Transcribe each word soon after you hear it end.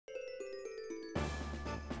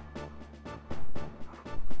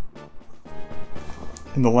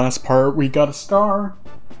In the last part, we got a star.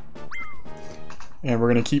 And we're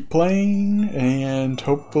gonna keep playing and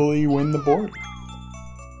hopefully win the board.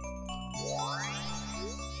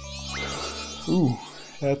 Ooh,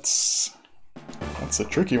 that's a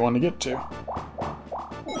tricky one to get to.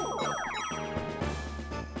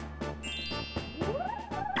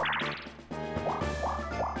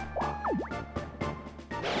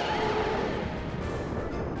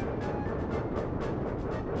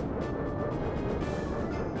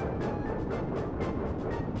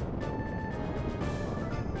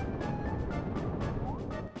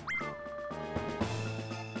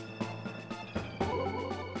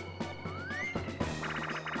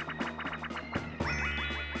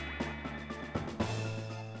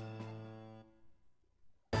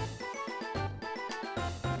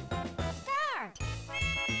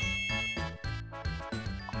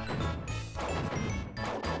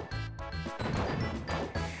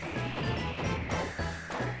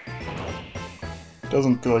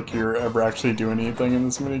 Doesn't feel like you're ever actually doing anything in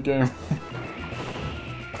this minigame.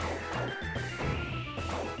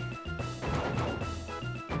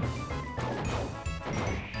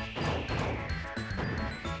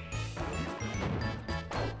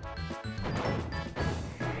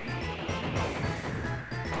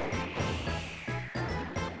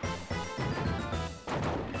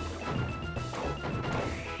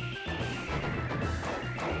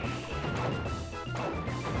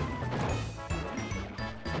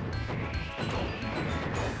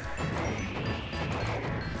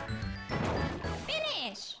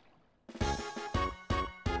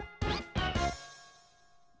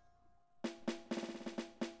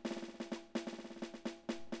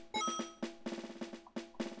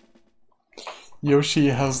 Yoshi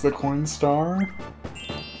has the coin star.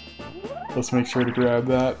 Let's make sure to grab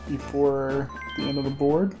that before the end of the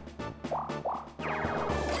board.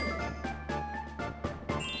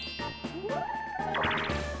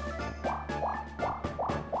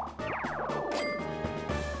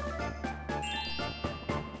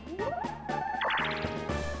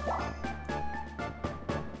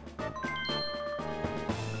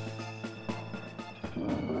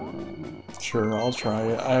 Sure, I'll try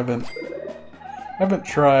it. I haven't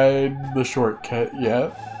tried the shortcut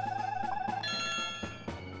yet.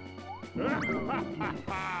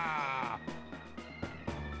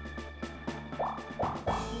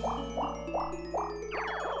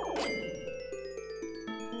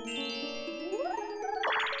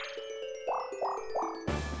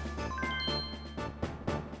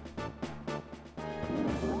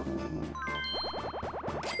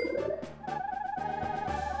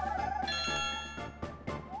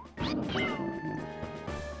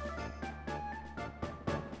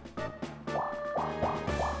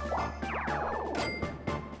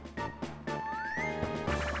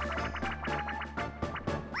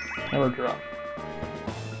 Never drop.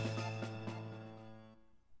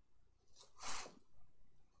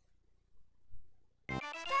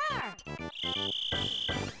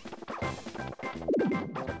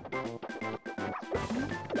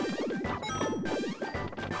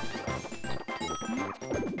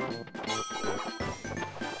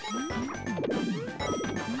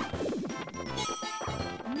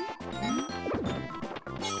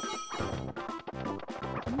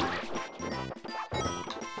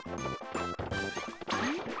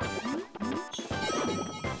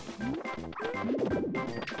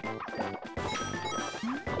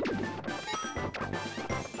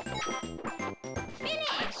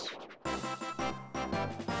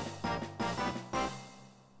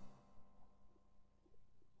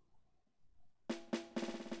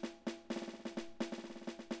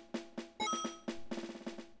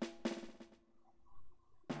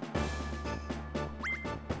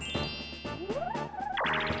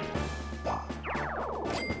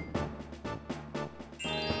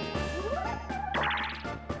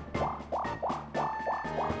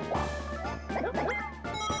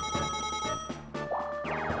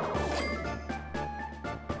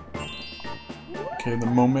 Okay, the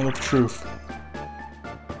moment of truth.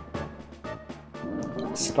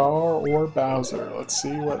 Star or Bowser? Let's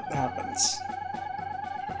see what happens.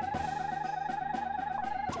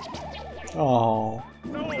 Oh.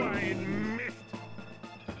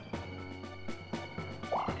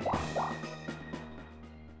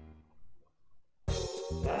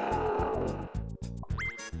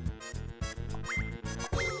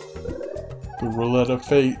 The roulette of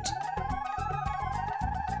fate.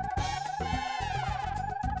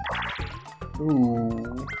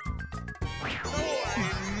 Ooh.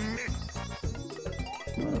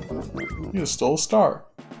 You stole a star.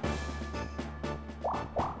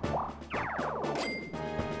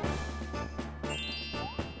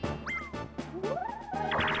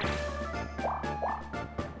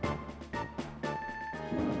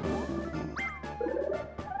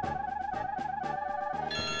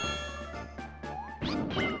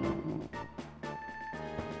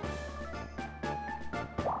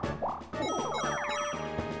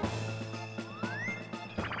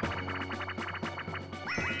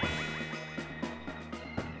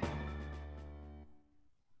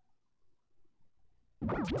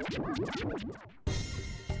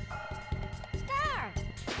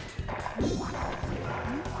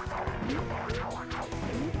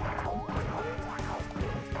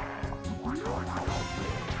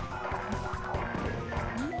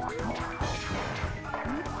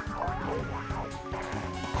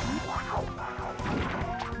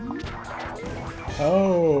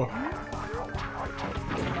 Oh.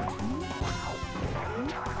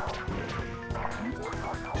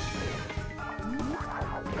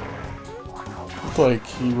 Looked like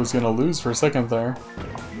he was gonna lose for a second there.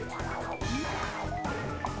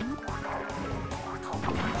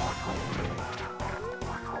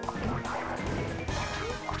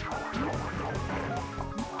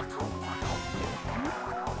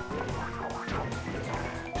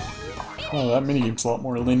 Oh, that minigame's a lot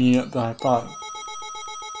more lenient than I thought.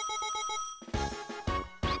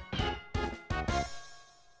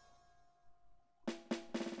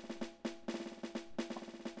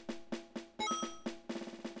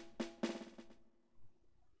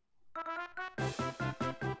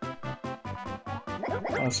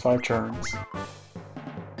 That's 5 turns.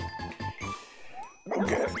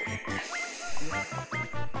 Okay.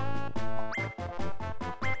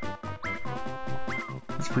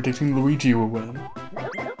 He's predicting Luigi will win.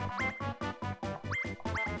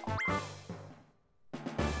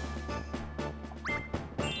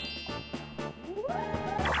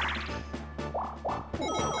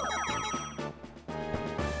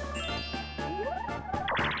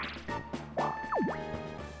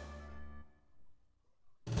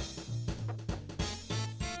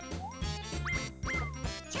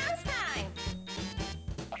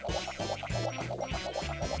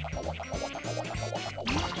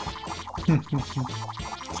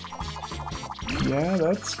 Yeah,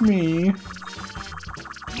 that's me.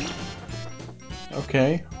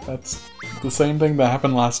 Okay, that's the same thing that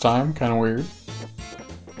happened last time, kinda weird.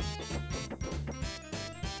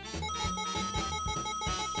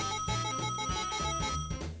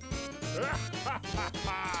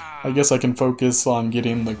 I guess I can focus on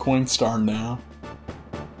getting the coin star now.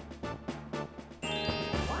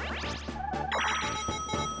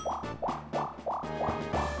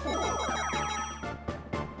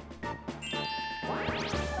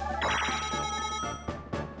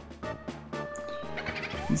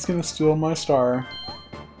 He's gonna steal my star.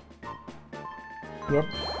 Yep.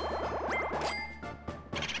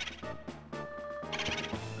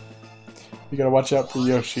 You gotta watch out for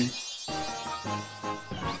Yoshi.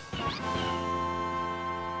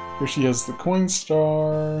 Yoshi has the coin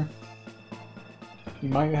star. He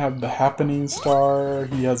might have the happening star.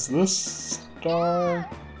 He has this star.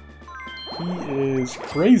 He is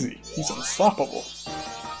crazy. He's unstoppable.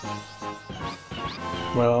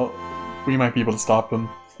 Well, we might be able to stop him.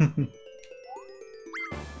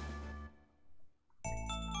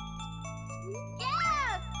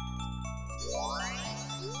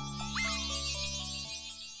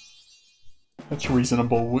 That's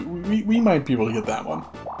reasonable. We might be able to get that one.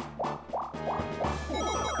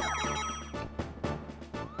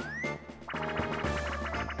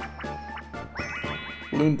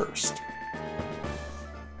 Balloon burst.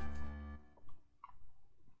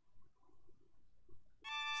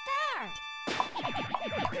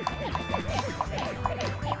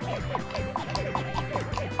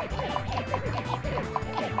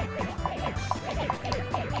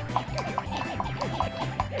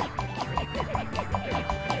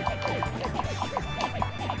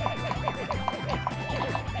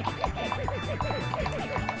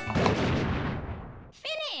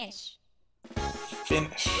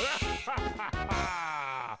 Finish.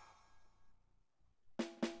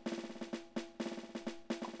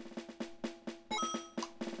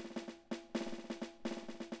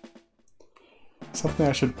 Something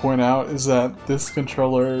I should point out is that this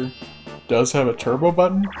controller does have a turbo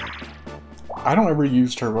button. I don't ever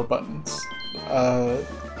use turbo buttons.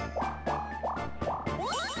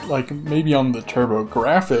 Like, maybe on the turbo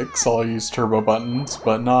graphics I'll use turbo buttons,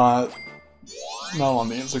 but not on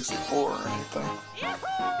the N64 or anything.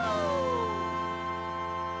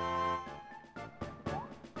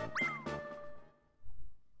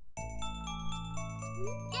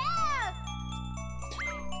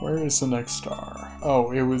 Where is the next star?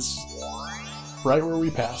 Oh, it was right where we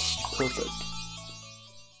passed. Perfect.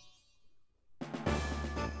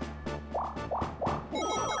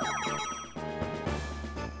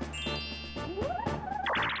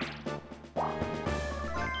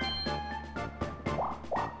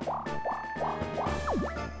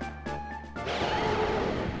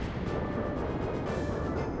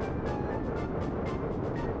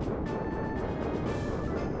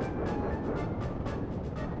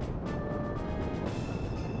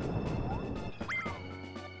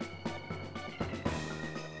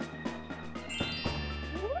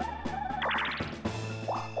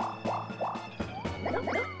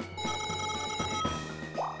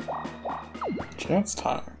 Chance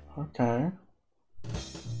time. Okay.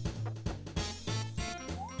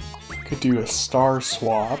 Could do a star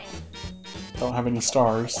swap. Don't have any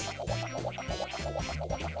stars.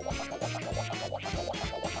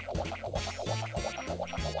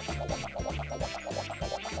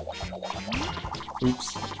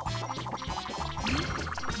 Oops.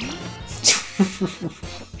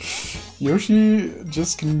 Yoshi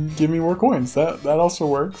just can give me more coins. That also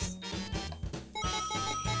works.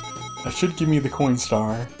 That should give me the coin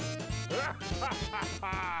star.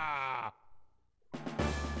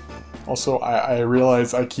 Also, I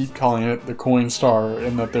realize I keep calling it the Coin Star,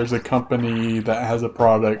 and that there's a company that has a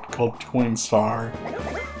product called Coin Star.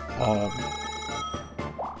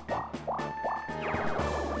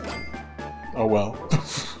 Oh well.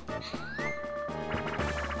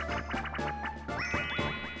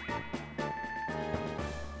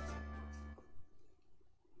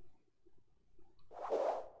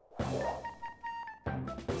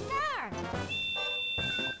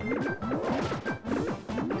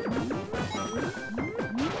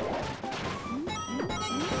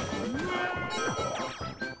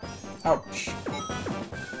 Ouch.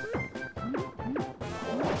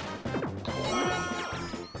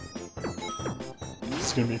 This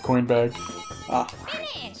is gonna be a coin bag. Ah.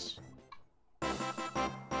 Finish.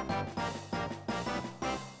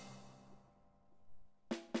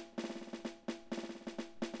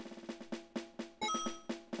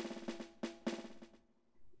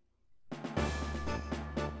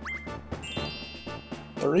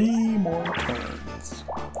 Three more turns.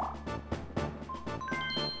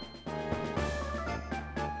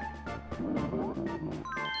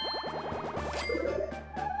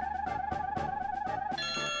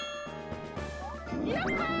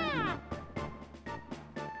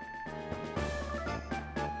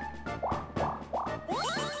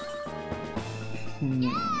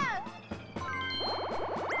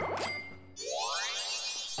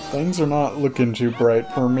 Things are not looking too bright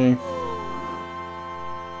for me.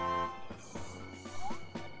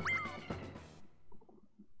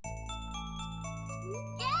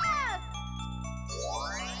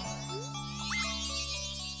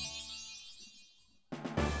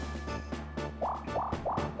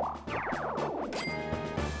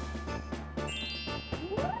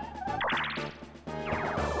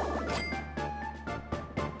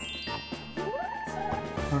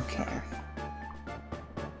 Okay.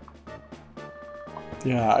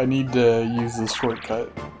 Yeah, I need to use this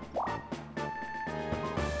shortcut.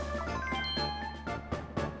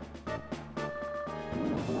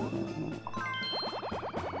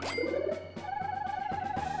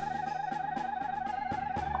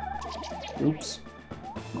 Oops.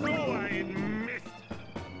 Oh, I missed.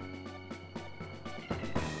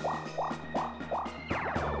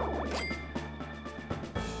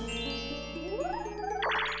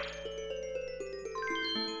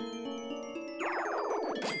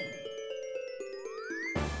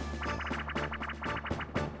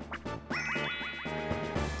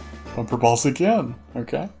 Bumper balls again.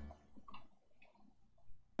 Okay.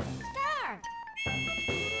 Start.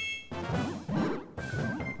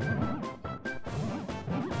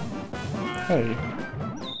 Hey.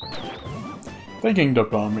 They ganged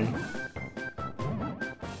up on me.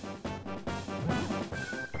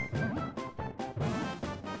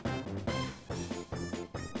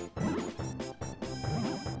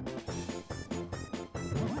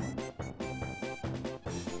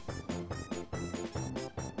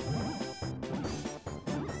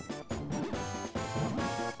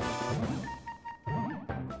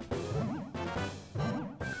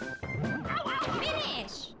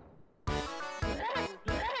 Finish.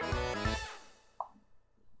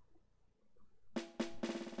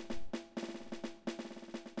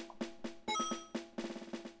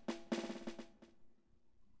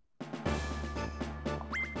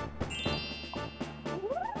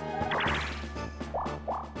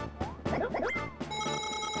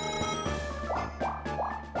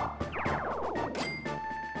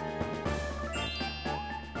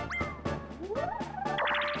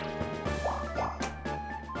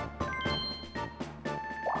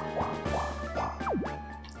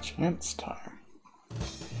 Chance time.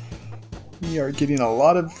 We are getting a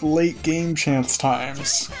lot of late game chance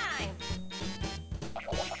times. Time.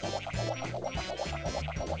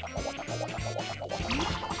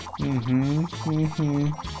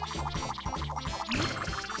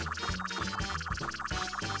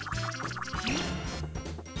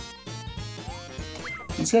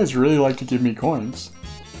 These guys really like to give me coins.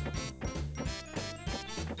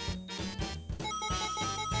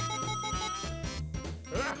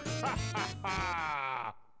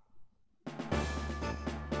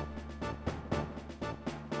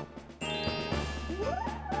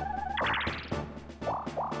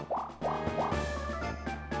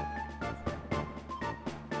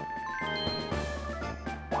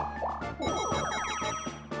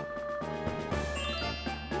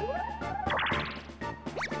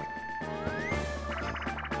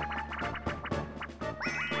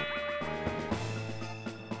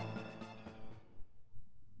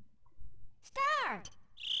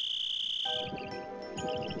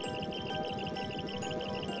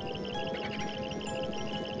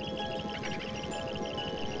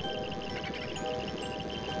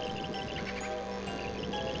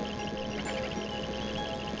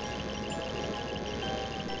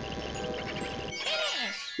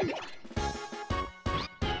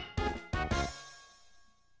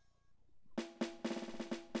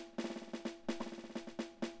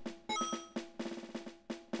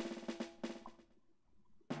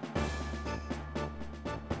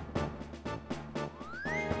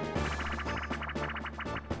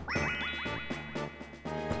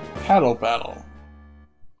 Cattle battle.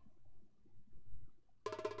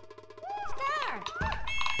 Start.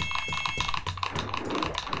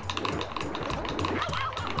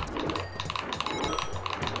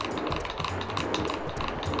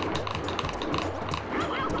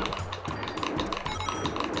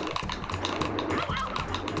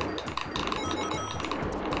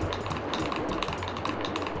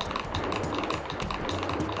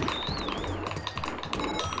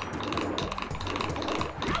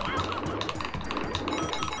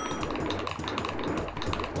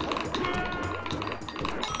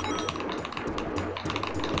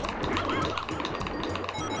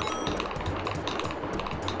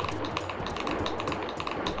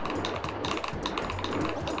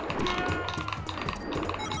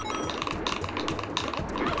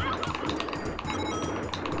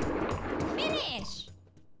 Finish.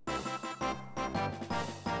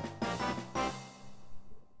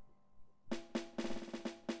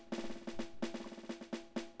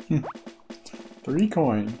 3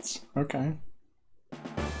 coins. Okay.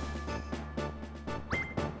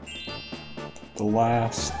 The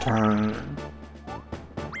last turn.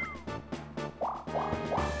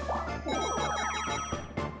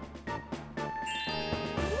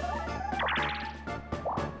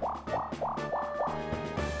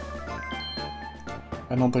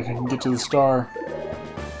 I don't think I can get to the star.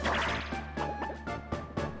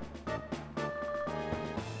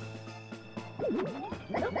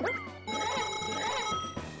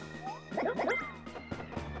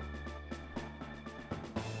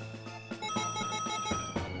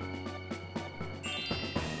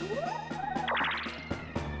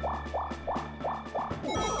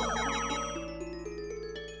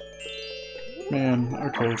 Man,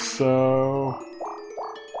 okay, so...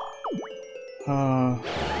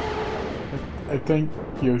 I think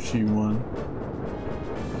Yoshi won.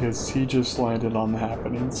 Because he just landed on the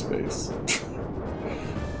happening space.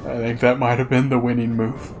 I think that might have been the winning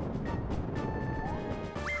move.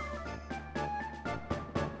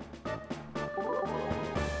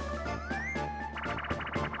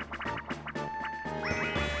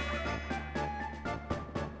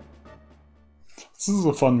 This is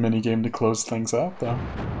a fun minigame to close things out, though.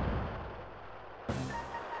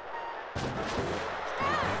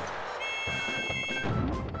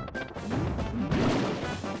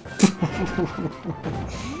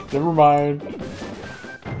 Never mind.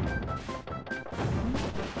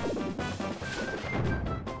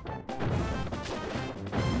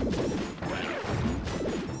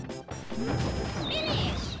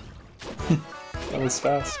 Finish. That was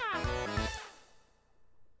fast.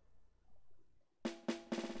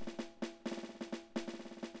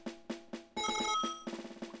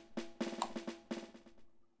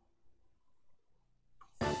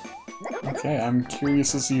 Okay, I'm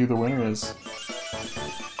curious to see who the winner is.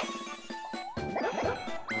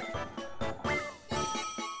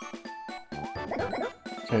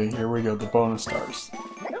 Okay, here we go, the bonus stars.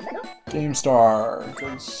 Game star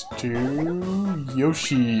goes to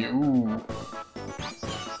Yoshi. Ooh.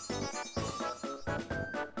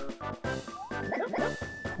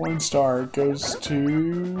 Coin star goes to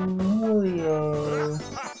Wario.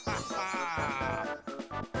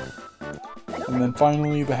 And then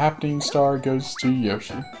finally, the happening star goes to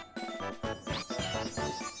Yoshi.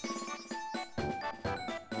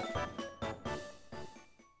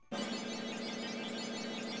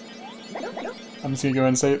 I'm just gonna go ahead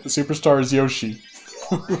and say it, the superstar is Yoshi.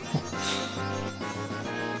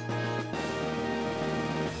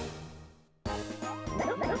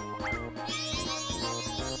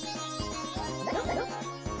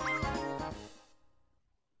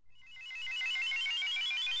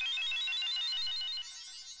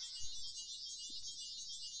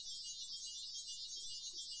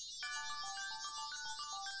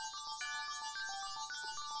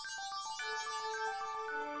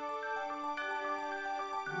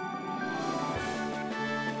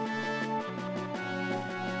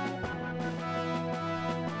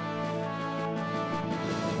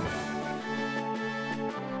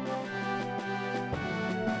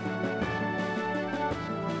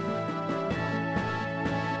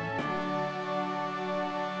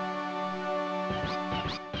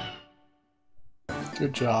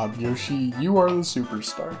 Good job, Yoshi. You are the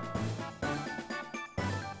superstar.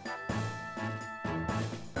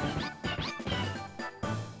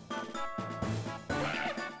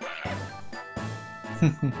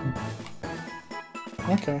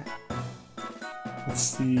 Okay. Let's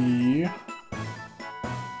see.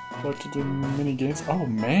 Collected in mini games. Oh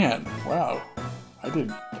man, wow. I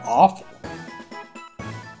did awful.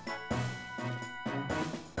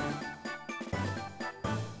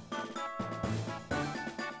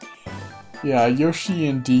 Yeah, Yoshi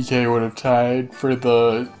and DK would have tied for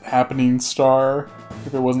the happening star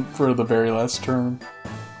if it wasn't for the very last turn.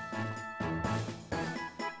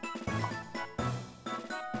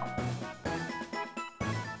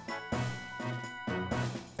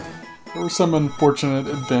 There were some unfortunate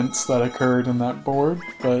events that occurred in that board,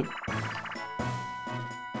 but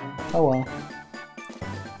oh well.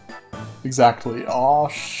 Exactly. Aw,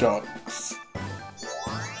 shucks.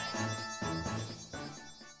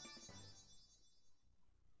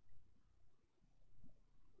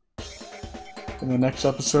 In the next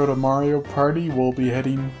episode of Mario Party, we'll be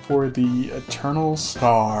heading for the Eternal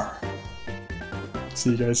Star.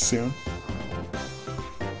 See you guys soon.